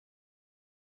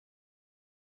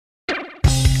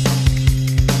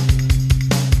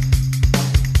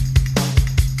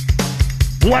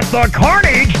let the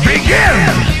carnage begin!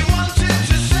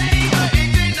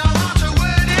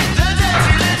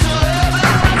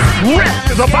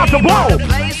 Rift is about to blow!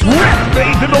 Rift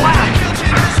fades into laugh!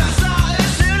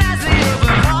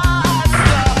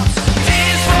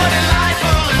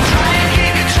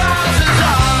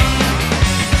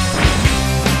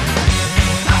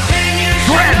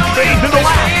 Shred fades into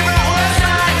laugh!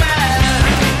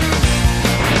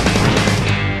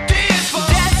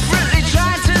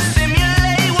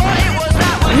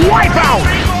 Wipe out!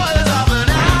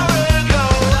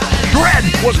 Shred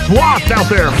was lost out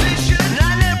there!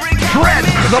 Shred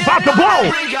is about to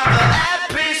blow!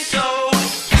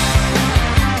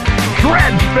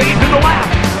 Shred fades into laugh!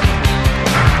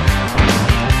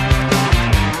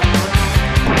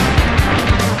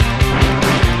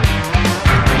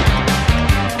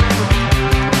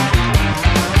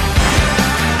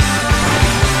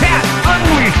 Cat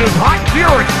unleashes hot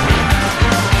fury!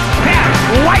 Cat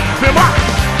lights him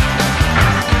up!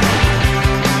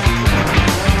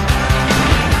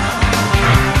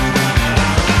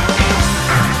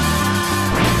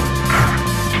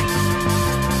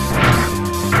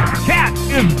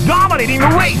 Is dominating the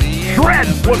race. Shred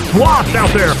was lost out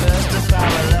there.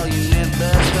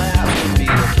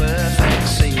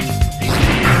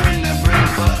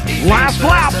 Last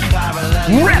lap.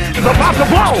 Rift is about to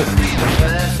blow.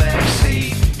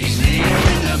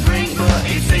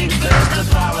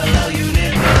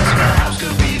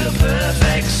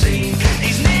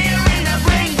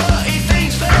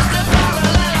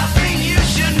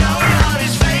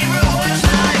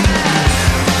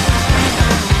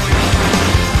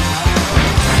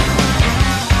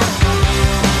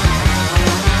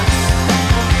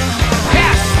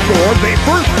 Scores a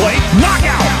first place knockout.